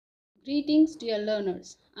Greetings, dear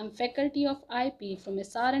learners. I'm faculty of IP from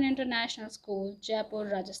SRN International School, Jaipur,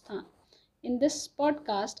 Rajasthan. In this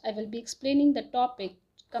podcast, I will be explaining the topic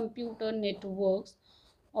Computer Networks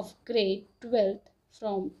of Grade 12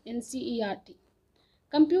 from NCERT.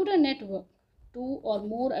 Computer network, two or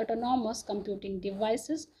more autonomous computing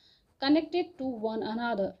devices connected to one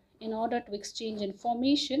another in order to exchange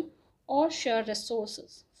information or share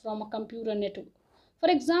resources from a computer network. For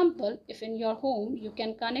example, if in your home you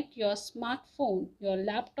can connect your smartphone, your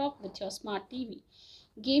laptop with your smart TV,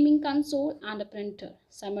 gaming console and a printer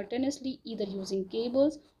simultaneously either using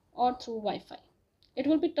cables or through Wi-Fi. It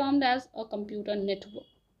will be termed as a computer network.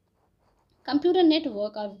 Computer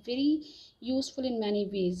networks are very useful in many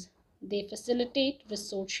ways. They facilitate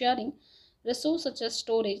resource sharing. Resources such as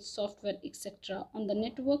storage, software, etc. on the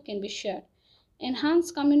network can be shared. Enhance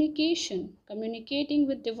communication. Communicating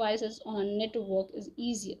with devices on a network is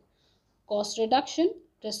easier. Cost reduction.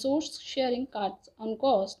 Resource sharing cuts on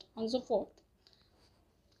cost and so forth.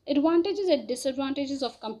 Advantages and disadvantages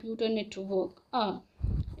of computer network are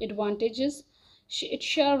advantages. It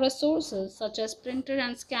shares resources such as printer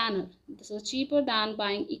and scanner. This is cheaper than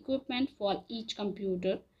buying equipment for each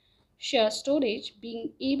computer. Share storage.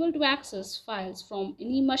 Being able to access files from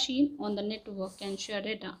any machine on the network can share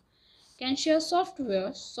data. Can share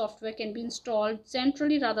software. Software can be installed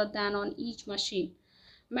centrally rather than on each machine.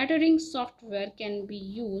 Metering software can be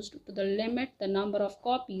used to limit the number of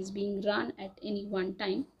copies being run at any one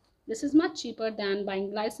time. This is much cheaper than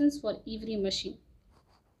buying license for every machine.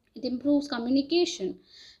 It improves communication.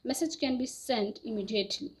 Message can be sent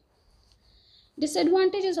immediately.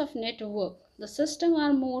 Disadvantages of network. The systems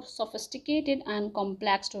are more sophisticated and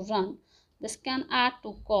complex to run. This can add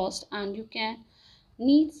to cost and you can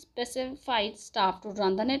need specified staff to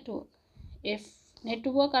run the network. If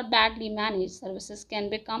networks are badly managed, services can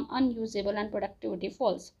become unusable and productivity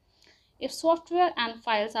falls. If software and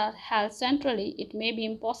files are held centrally, it may be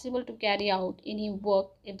impossible to carry out any work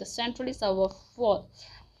if the centrally server fails.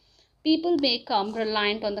 People may become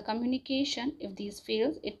reliant on the communication. If these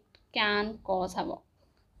fails, it can cause havoc.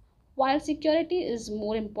 While security is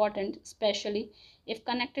more important, especially if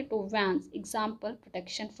connected to WANs, example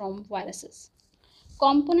protection from viruses.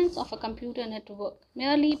 Components of a computer network.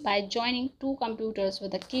 Merely by joining two computers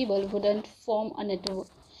with a cable wouldn't form a network.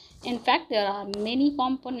 In fact, there are many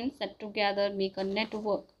components that together make a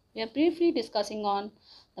network. We are briefly discussing on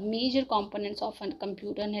the major components of a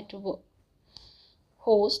computer network.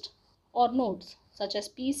 Host or nodes such as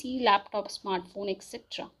PC, laptop, smartphone,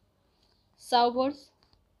 etc. Servers,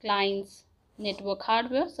 clients, network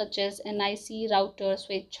hardware such as NIC, router,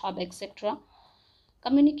 switch, hub, etc.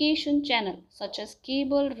 Communication channel such as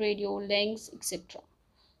cable, radio, links, etc.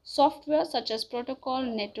 Software such as protocol,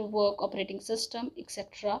 network, operating system,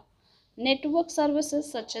 etc. Network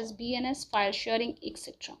services such as BNS, file sharing,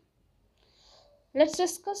 etc. Let's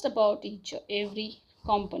discuss about every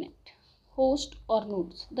component. Host or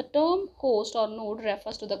nodes. The term host or node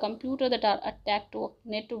refers to the computer that are attached to a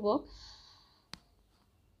network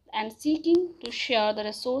and seeking to share the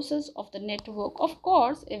resources of the network. Of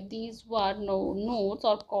course, if these were no nodes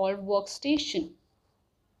or called workstation,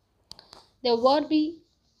 there would be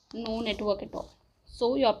no network at all.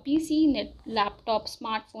 So your PC, laptop,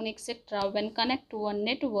 smartphone, etc. when connect to a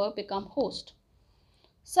network become host.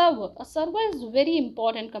 Server. A server is a very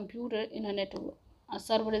important computer in a network. A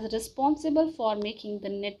server is responsible for making the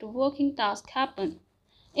networking task happen.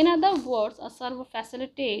 In other words, a server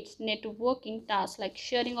facilitates networking tasks like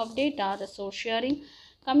sharing of data, resource sharing,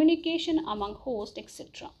 communication among hosts,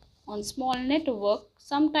 etc. On small network,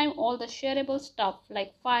 sometimes all the shareable stuff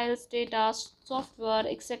like files, data, software,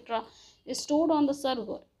 etc. is stored on the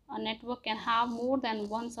server. A network can have more than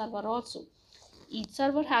one server also. Each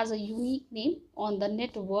server has a unique name on the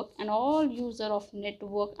network and all users of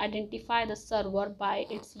network identify the server by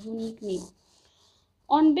its unique name.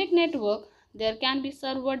 On big network, there can be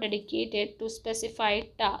server dedicated to specified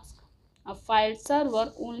tasks. A file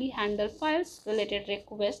server only handles files related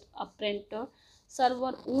requests. A printer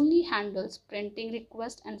server only handles printing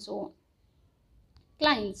requests and so on.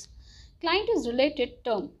 Clients. Client is related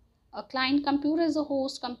term. A client computer is a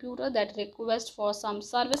host computer that requests for some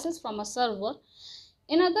services from a server.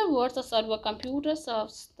 In other words, a server computer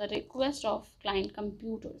serves the request of client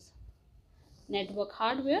computers. Network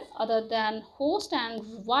hardware. Other than host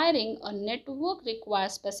and wiring, a network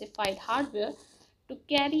requires specified hardware to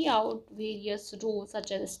carry out various roles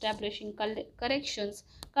such as establishing connections,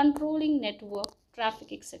 controlling network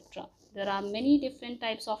traffic, etc. There are many different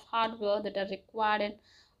types of hardware that are required in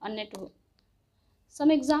a network. Some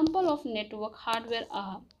example of network hardware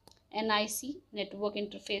are NIC, Network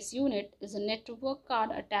Interface Unit, is a network card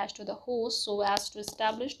attached to the host so as to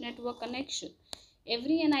establish network connection.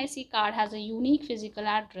 Every NIC card has a unique physical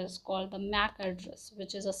address called the MAC address,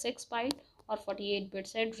 which is a 6-byte or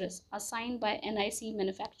 48-bit address assigned by NIC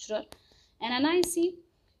manufacturer. An NIC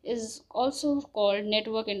is also called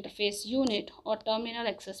Network Interface Unit or Terminal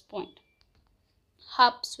Access Point.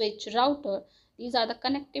 Hub, switch, router, these are the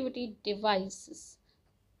connectivity devices.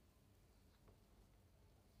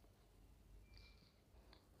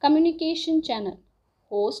 Communication channel.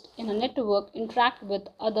 Host in a network interact with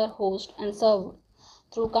other host and server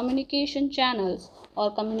through communication channels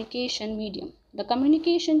or communication medium. The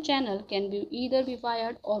communication channel can be either be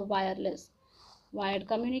wired or wireless. Wired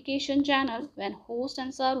communication channel when host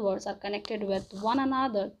and servers are connected with one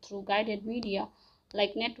another through guided media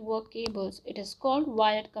like network cables. It is called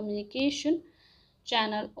wired communication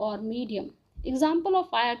channel or medium. Example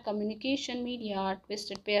of wired communication media are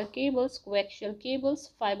twisted pair cables, coaxial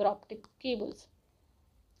cables, fiber optic cables.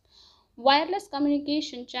 Wireless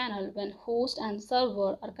communication channel when host and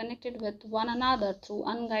server are connected with one another through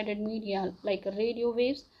unguided media like radio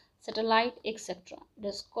waves, satellite, etc. It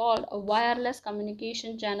is called a wireless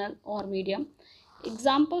communication channel or medium.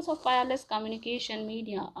 Examples of wireless communication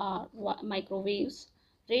media are microwaves,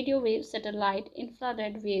 radio waves, satellite,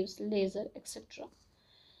 infrared waves, laser, etc.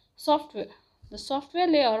 Software. The software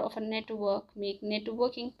layer of a network make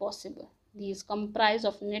networking possible. These comprise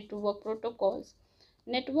of network protocols,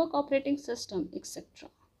 network operating system, etc.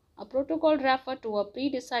 A protocol refers to a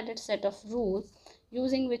pre-decided set of rules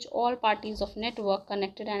using which all parties of network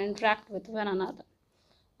connected and interact with one another.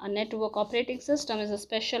 A network operating system is a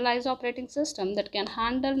specialized operating system that can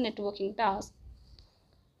handle networking tasks.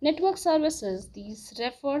 Network services, these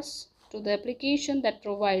refers to the application that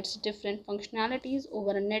provides different functionalities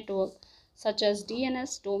over a network such as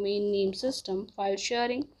DNS, domain name system, file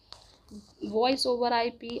sharing, voice over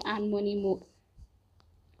IP and many more.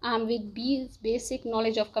 With B's basic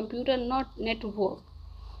knowledge of computer not network.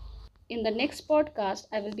 In the next podcast,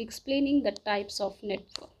 I will be explaining the types of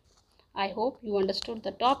network. I hope you understood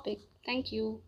the topic. Thank you.